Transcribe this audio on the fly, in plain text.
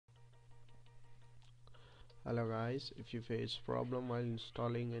Hello guys, if you face problem while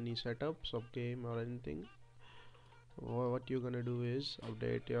installing any setups of game or anything, what you're gonna do is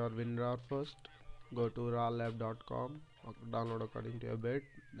update your WinRAR first. Go to rarlab.com, download according to your bed.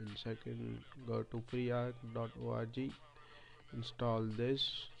 Then second, go to freearc.org, install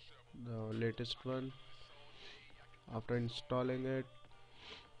this, the latest one. After installing it,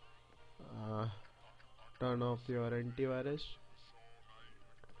 uh, turn off your antivirus.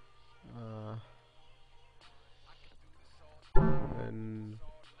 Uh, and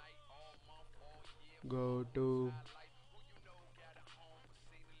go to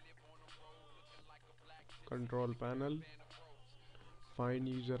control panel, find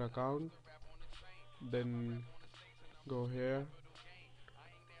user account, then go here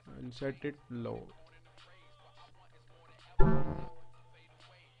and set it low.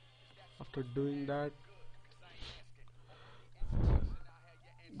 After doing that,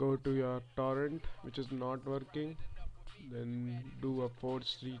 go to your torrent which is not working, then do a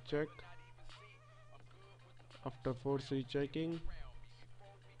force recheck. After force rechecking,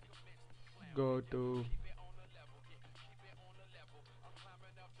 go to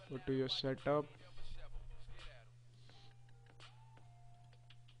your setup,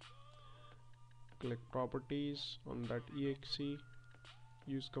 click properties on that exe,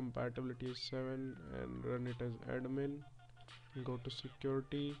 use compatibility as 7 and run it as admin. Go to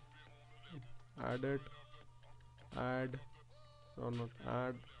security, add it, add or not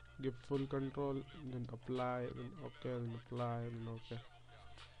add, give full control, then apply, then okay, then apply, then okay.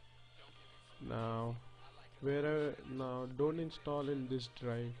 Now don't install in this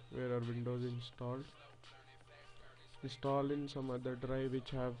drive where our Windows installed. Install in some other drive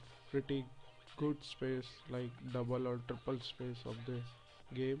which have pretty good space, like double or triple space of the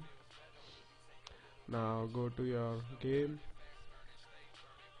game. Now go to your game.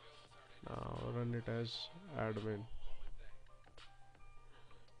 Now run it as admin.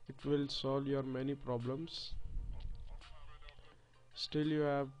 It will solve your many problems. Still you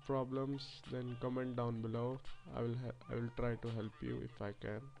have problems, then comment down below. I will try to help you if I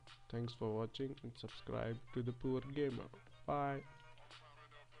can. Thanks for watching and subscribe to the Poor Gamer. Bye.